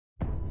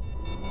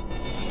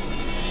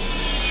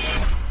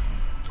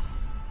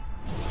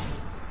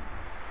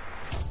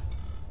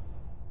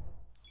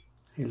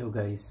Hello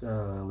guys,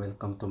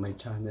 welcome to my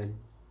channel.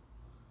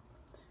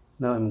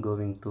 Now I'm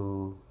going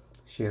to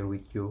share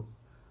with you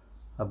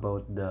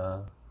about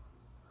the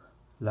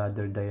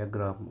ladder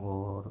diagram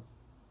or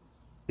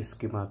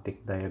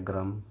schematic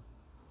diagram,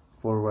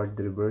 forward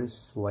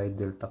reverse Y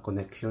delta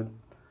connection,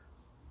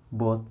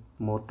 both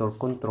motor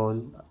control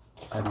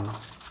and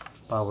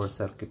power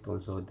circuit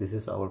also. This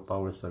is our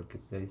power circuit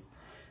guys.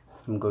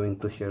 I'm going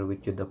to share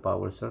with you the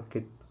power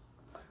circuit,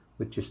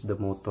 which is the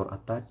motor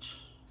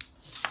attached,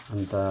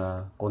 and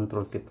the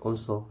control kit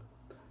also,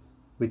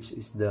 which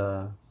is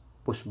the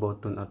push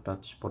button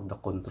attached for the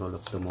control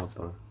of the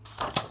motor.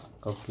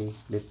 Okay,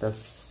 let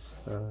us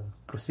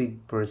proceed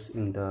first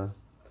in the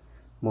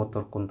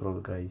motor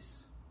control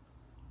guys.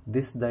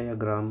 This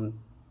diagram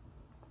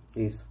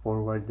is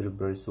forward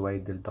reverse Y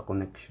delta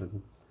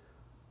connection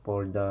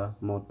for the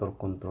motor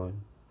control.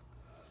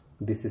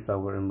 This is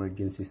our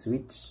emergency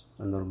switch,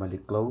 normally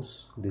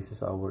close. This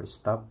is our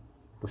stop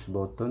push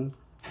button.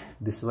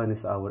 This one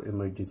is our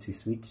emergency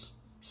switch,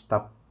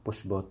 stop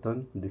push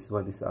button. This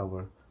one is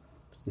our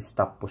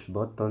stop push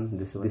button.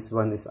 This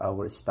one is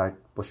our start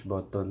push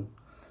button.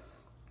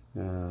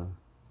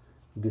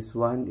 This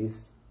one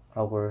is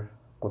our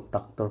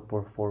contactor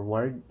for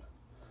forward,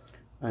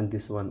 and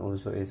this one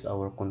also is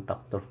our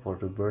contactor for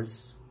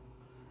reverse.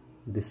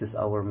 This is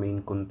our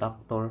main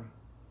contactor.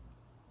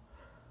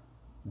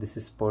 This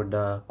is for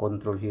the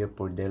control here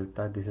for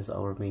delta. This is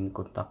our main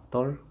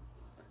contactor.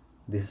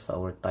 This is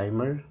our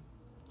timer.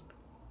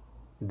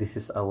 This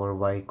is our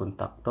Y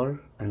contactor,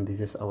 and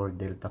this is our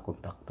delta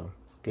contactor.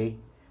 Okay,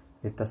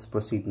 let us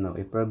proceed now.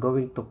 If we're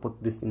going to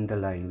put this in the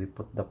line, we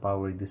put the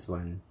power this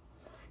one.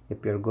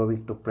 If you're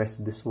going to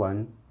press this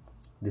one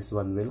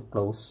will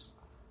close,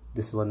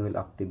 this one will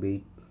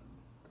activate,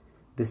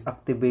 this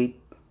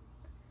activate,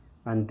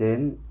 and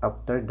then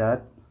after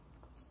that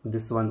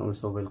this one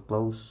also will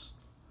close,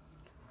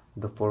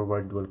 the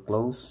forward will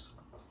close,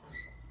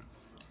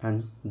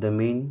 and the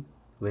main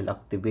will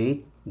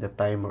activate, the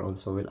timer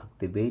also will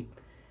activate,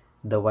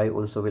 the Y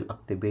also will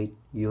activate.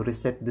 You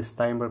reset this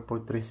timer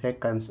for 3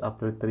 seconds.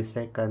 After 3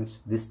 seconds,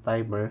 this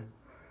timer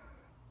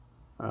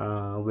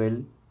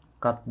will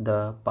cut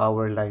the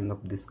power line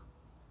of this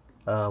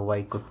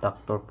Y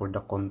contactor for the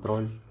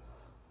control.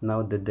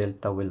 Now the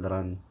delta will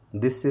run.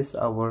 This is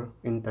our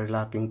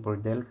interlocking for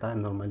delta,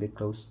 normally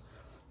close.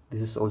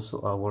 This is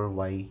also our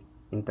Y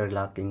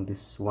interlocking,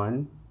 this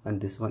one, and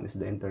this one is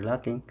the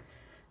interlocking.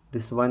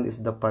 This one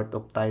is the part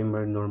of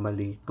timer,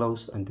 normally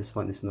close, and this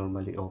one is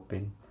normally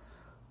open.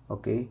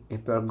 Okay,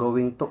 if you are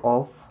going to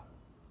off,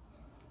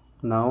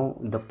 now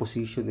the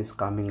position is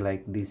coming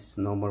like this,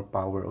 no more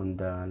power on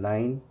the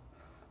line.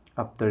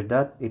 After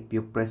that, if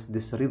you press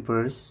this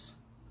reverse,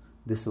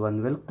 this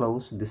one will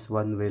close, this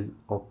one will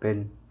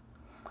open,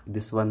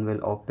 this one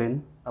will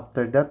open.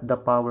 After that, the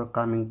power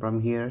coming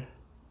from here,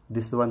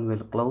 this one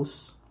will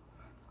close,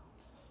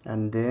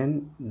 and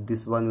then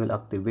this one will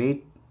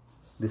activate,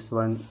 this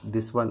one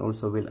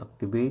also will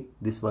activate,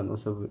 this one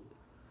also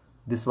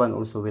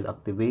will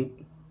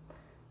activate,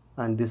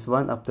 and this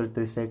one after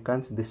 3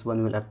 seconds, this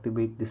one will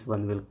activate, this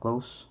one will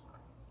close.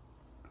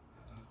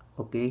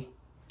 Okay,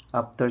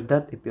 after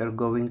that, if you are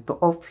going to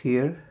off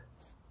here,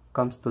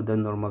 comes to the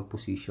normal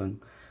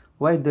position.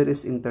 Why there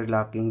is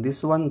interlocking?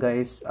 This one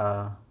guys,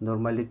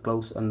 normally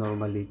close and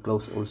normally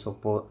close also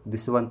for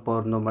this one,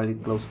 for normally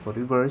close for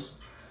reverse,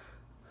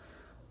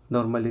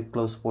 normally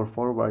close for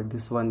forward.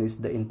 This one is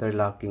the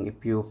interlocking.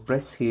 If you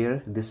press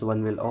here, this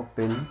one will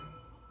open,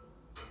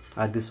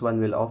 this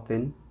one will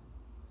open.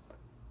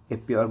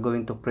 If you are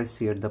going to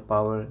press here, the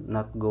power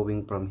not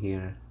going from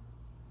here.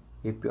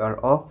 If you are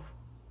off,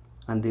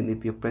 and then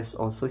if you press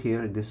also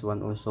here, this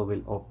one also will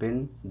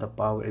open. The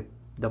power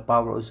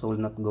also will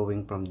not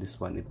going from this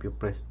one if you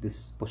press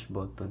this push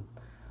button.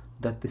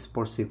 That is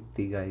for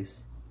safety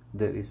guys.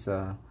 There is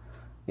a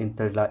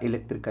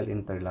electrical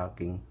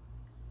interlocking.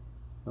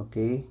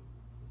 Okay,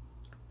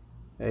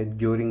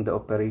 during the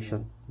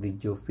operation,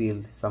 did you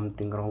feel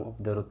something wrong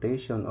of the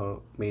rotation,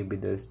 or maybe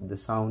there's the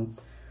sound?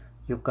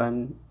 You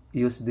can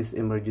use this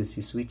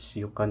emergency switch.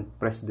 You can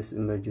press this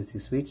emergency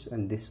switch,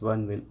 and this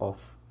one will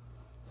off.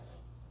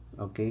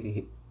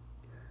 Okay,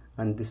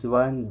 and this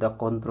one, the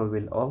control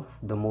will off,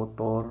 the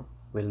motor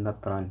will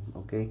not run.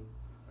 Okay,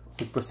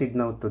 we proceed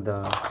now to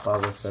the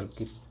power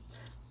circuit.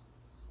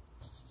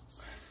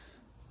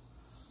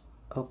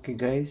 Okay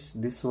guys,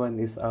 this one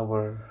is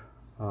our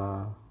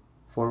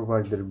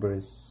forward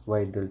reverse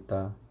Y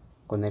delta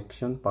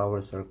connection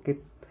power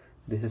circuit.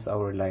 This is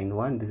our line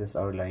 1, this is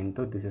our line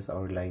 2, this is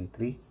our line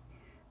 3.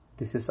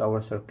 This is our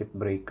circuit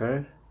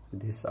breaker,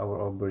 this is our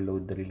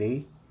overload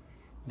relay,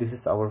 this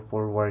is our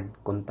forward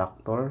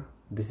contactor,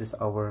 this is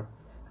our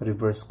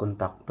reverse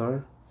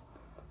contactor,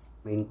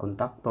 main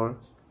contactor,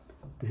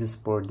 this is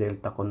for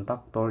delta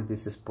contactor,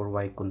 this is for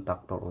Y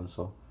contactor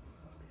also.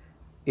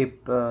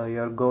 If you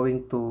are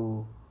going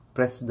to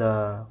press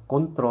the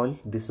control,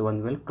 this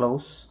one will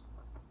close.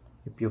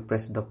 If you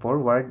press the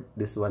forward,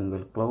 this one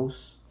will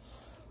close,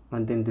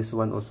 and then this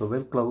one also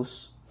will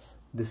close,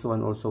 this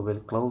one also will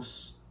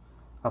close.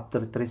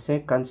 After 3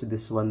 seconds,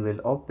 this one will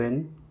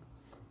open,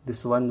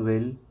 this one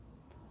will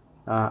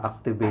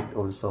activate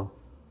also.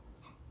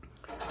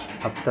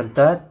 After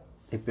that,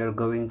 if you're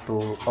going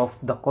to off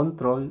the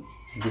control,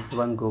 this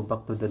one go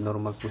back to the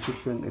normal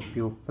position. If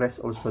you press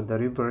also the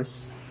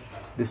reverse,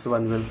 this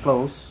one will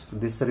close,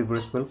 this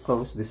reverse will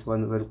close, this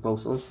one will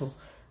close also,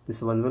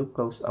 this one will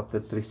close. After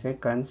 3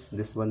 seconds,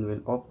 this one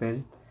will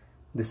open,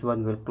 this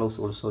one will close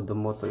also. The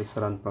motor is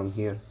run from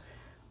here.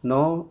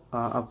 Now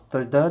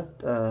after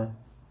that,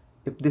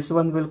 if this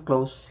one will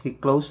close, he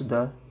closed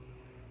the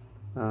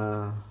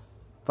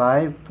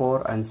 5,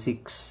 4 and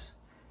 6.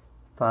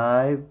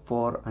 5,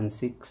 4 and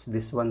 6,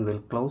 this one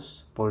will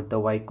close for the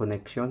Y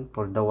connection,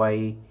 for the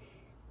Y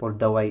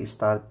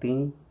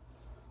starting.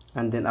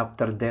 And then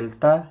after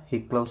delta, he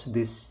closed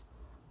this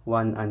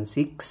 1 and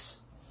 6,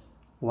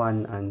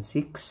 1 and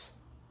 6,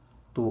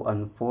 2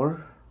 and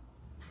 4,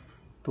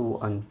 2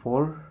 and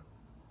 4,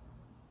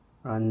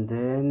 and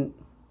then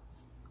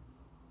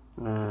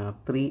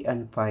 3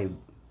 and 5,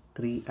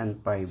 3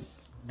 and 5.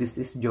 This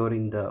is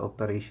during the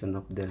operation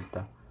of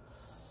delta.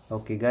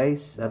 Okay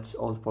guys, that's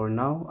all for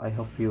now. I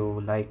hope you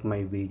like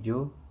my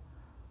video.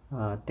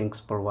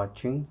 Thanks for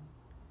watching.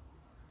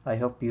 I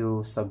hope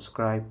you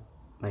subscribe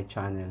my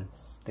channel.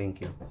 Thank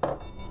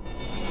you.